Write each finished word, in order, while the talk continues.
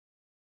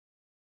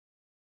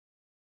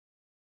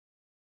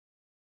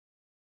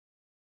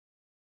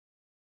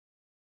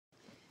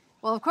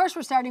Well, of course,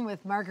 we're starting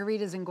with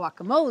margaritas and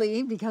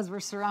guacamole because we're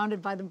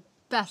surrounded by the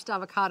best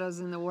avocados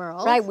in the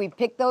world. Right, we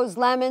picked those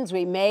lemons,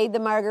 we made the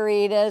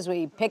margaritas,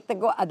 we picked the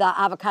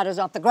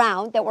avocados off the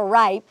ground that were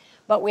ripe,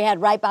 but we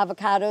had ripe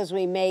avocados.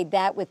 We made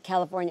that with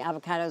California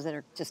avocados that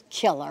are just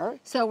killer.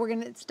 So we're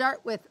going to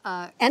start with...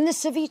 and the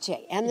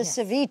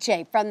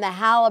ceviche, from the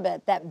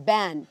halibut that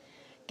Ben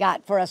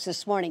got for us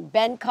this morning.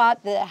 Ben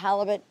caught the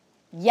halibut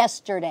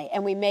yesterday,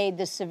 and we made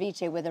the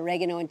ceviche with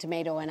oregano and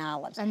tomato and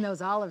olives. And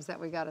those olives that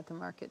we got at the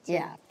market, too.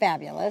 Yeah,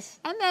 fabulous.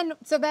 And then,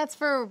 so that's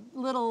for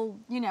little,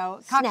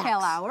 cocktail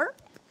Snacks. hour.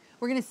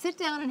 We're going to sit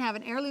down and have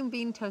an heirloom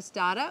bean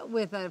tostada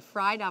with a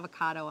fried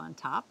avocado on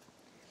top.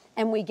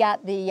 And we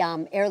got the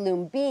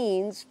heirloom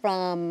beans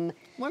from...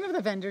 One of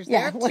the vendors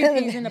Yeah, there. one Two of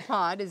the- Peas in a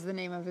Pod is the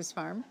name of his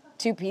farm.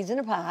 2 peas in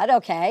a pod,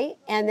 okay.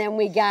 And then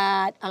we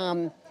got,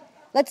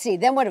 let's see,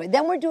 then what do we,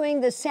 then we're doing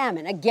the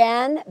salmon.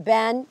 Again,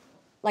 Ben,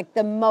 like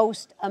the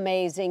most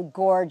amazing,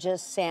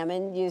 gorgeous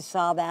salmon. You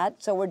saw that.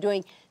 So we're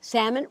doing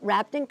salmon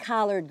wrapped in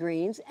collard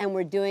greens, and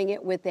we're doing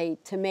it with a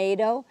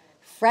tomato,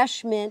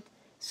 fresh mint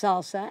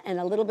salsa, and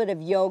a little bit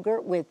of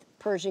yogurt with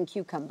Persian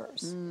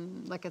cucumbers.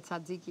 Like a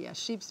tzatziki, a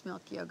sheep's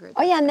milk yogurt.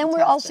 Oh yeah, and then we're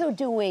Fantastic.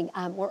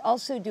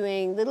 also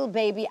doing little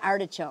baby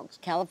artichokes,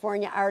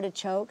 California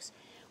artichokes.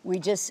 We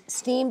just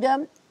steamed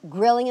them,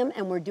 grilling them,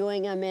 and we're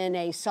doing them in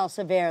a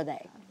salsa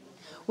verde.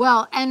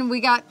 Well, and we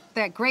got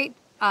that great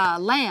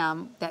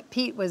lamb that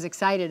Pete was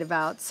excited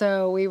about.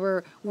 So we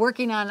were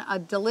working on a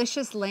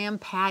delicious lamb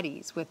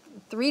patties with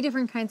 3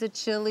 different kinds of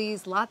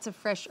chilies, lots of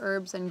fresh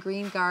herbs and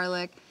green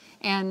garlic,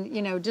 and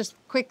just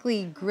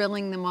quickly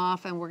grilling them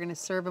off, and we're going to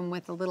serve them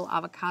with a little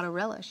avocado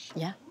relish.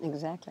 Yeah,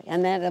 exactly.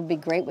 And that'll be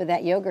great with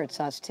that yogurt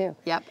sauce too.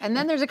 Yep. And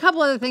then there's a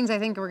couple other things. I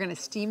think we're going to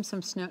steam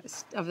some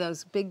of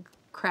those big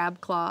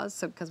crab claws,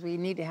 because we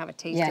need to have a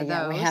taste of those.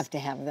 Yeah, we have to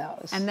have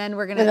those. And then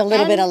we're going to with a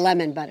little bit of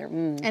lemon butter.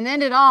 and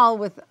end it all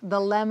with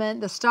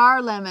the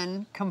star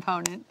lemon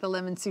component, the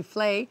lemon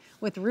souffle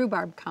with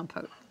rhubarb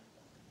compote.